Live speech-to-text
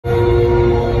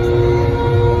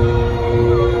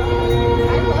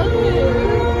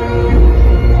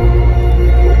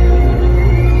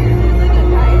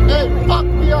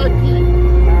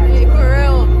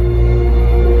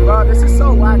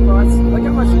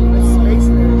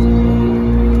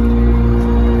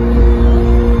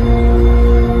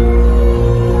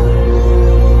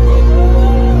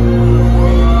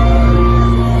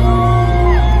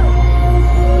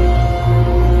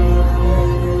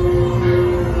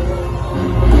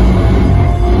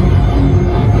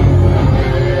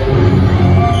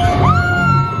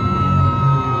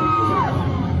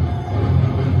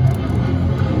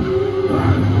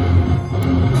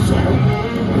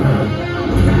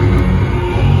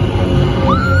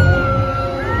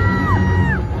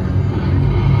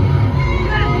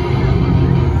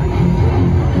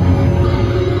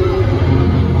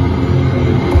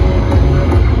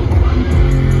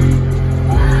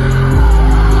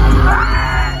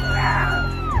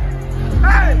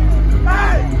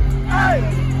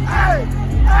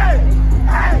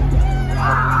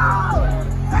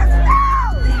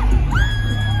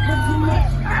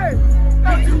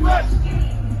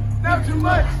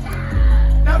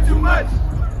Not too much.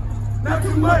 Not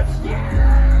too much.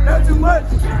 Not too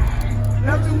much.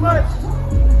 Not too much.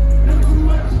 Not too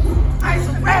much. I ain't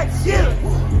some bad shit.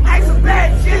 I ain't some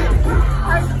bad shit.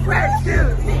 I ain't some bad shit.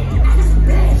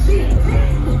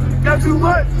 Not too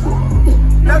much.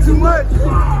 Not too much.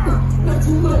 Not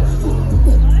too much.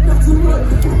 Not too much.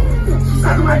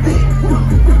 Suck my dick.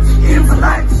 In for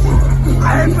life.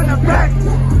 I ain't from the back.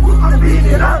 I'm beating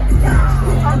it up.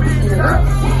 I'm beating it up.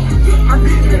 I'm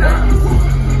beating it up.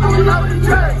 I'm in love with the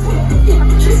drugs. I'm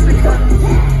kissing the cup.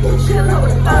 She in love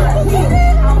with the ball. I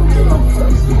don't give no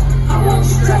fucks. I won't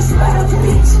stress about the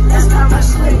beats. That's not my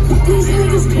slate. These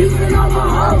niggas beefing on my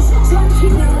hoes. So I'm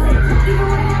keeping it real. Even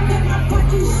when I get my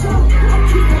fucking show, I'm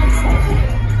keeping it talking.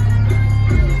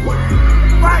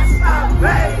 Rockstar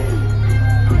Made.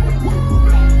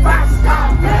 Rockstar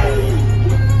Made.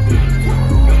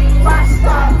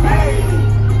 Rockstar Made.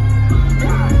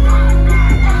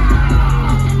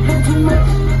 Not too much.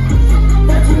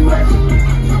 Not too much.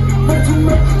 Not too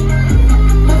much.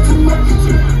 Not too much.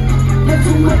 Not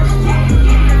too much.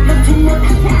 Not too much. Not too much.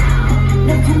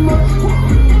 Not too much.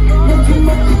 Not too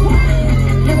much.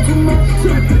 Not too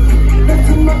much.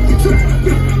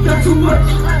 Not too much. Not too much.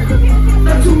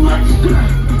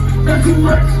 Not too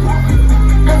much.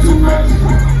 Not too much.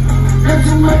 Not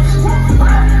too much.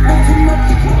 Not too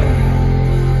much.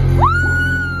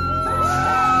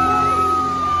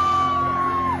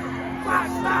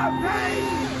 Rockstar Made.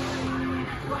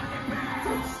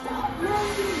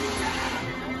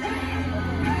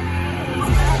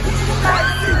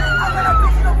 I'm gonna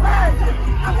bitch in the wagon.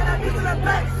 I'm gonna bitch in the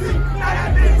backseat. Now that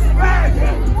bitch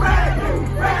ragging, ragging,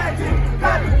 ragging.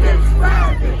 Got the bitch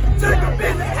ragging. Took a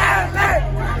bitch to LA.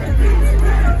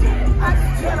 I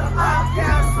just tell her all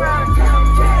gas round town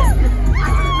casket. I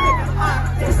can make it up,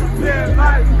 disappear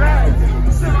like magic.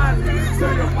 Send my niggas to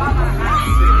the mama house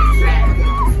in the traffic.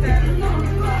 Standing on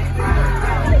the block,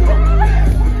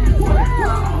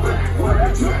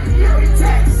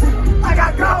 I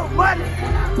got gold money.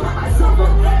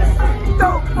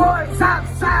 Dope boys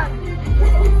outside.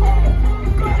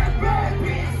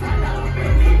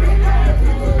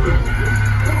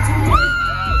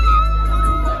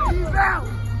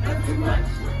 Not too much.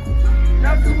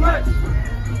 Not too much.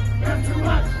 Not too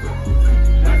much.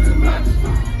 Not too much.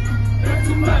 Not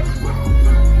too much.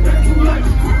 Not too much.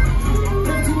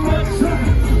 Not too much.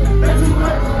 Not too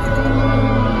much.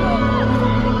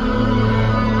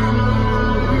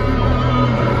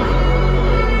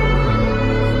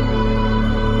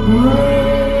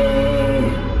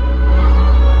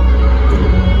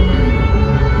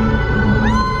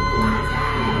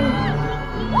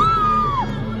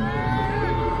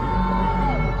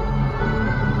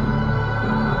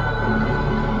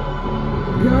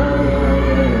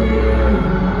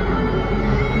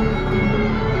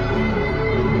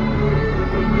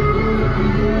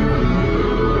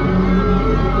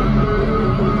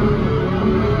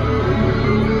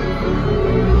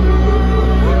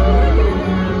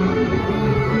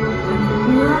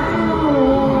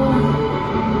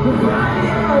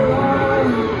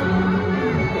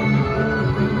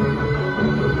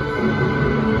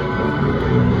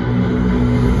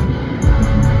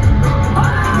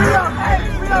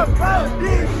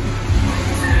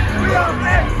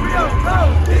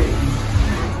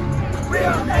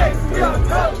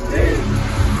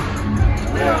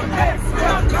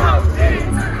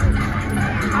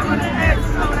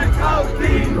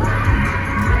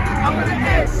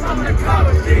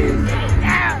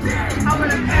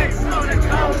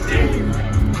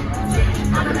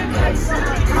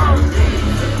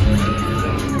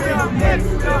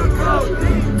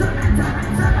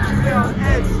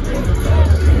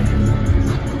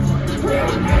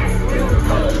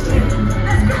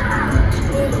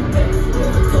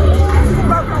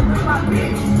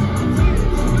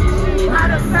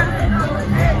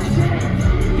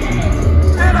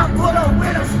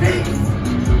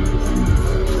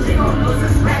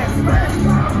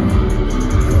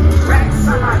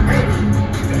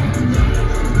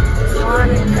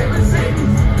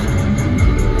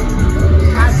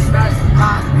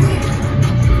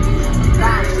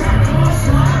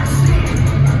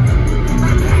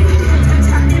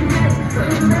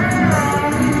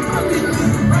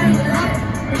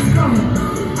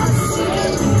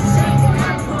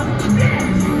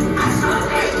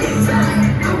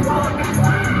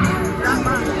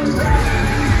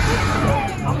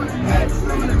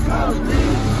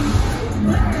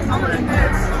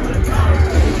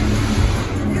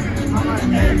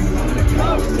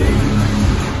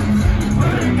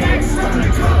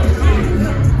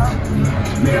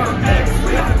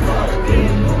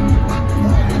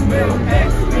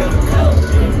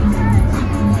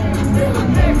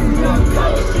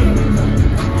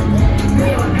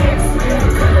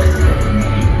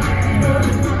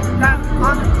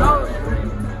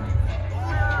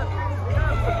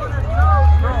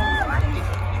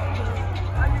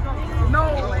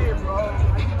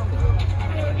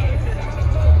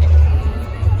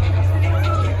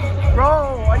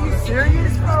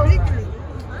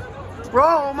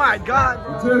 my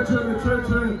God. Attention,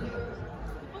 attention.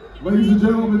 Ladies and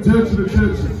gentlemen, attention,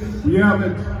 attention. We have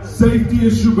a safety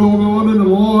issue going on in the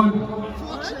lawn.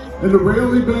 In the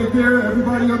railing back there,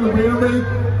 everybody on the railing,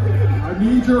 I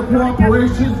need your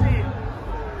cooperation.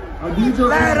 I need your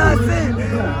cooperation.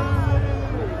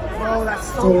 Bro, that's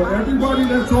So everybody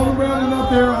that's on the railing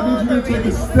up there, I need you to take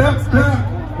a step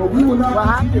back, but we will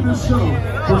not continue this show.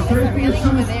 For safety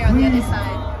issues, please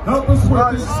help us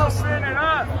with this.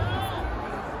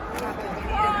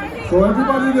 So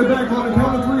everybody in the back, on the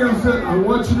count of three, I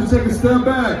want you to take a step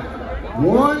back.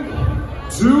 1,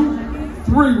 2,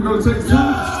 3. We're going to take 2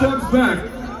 steps back.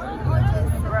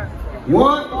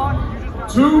 1,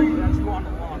 2.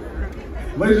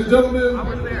 Ladies and gentlemen,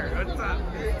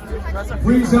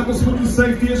 please help us with the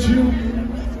safety issue.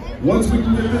 Once we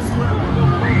can get this.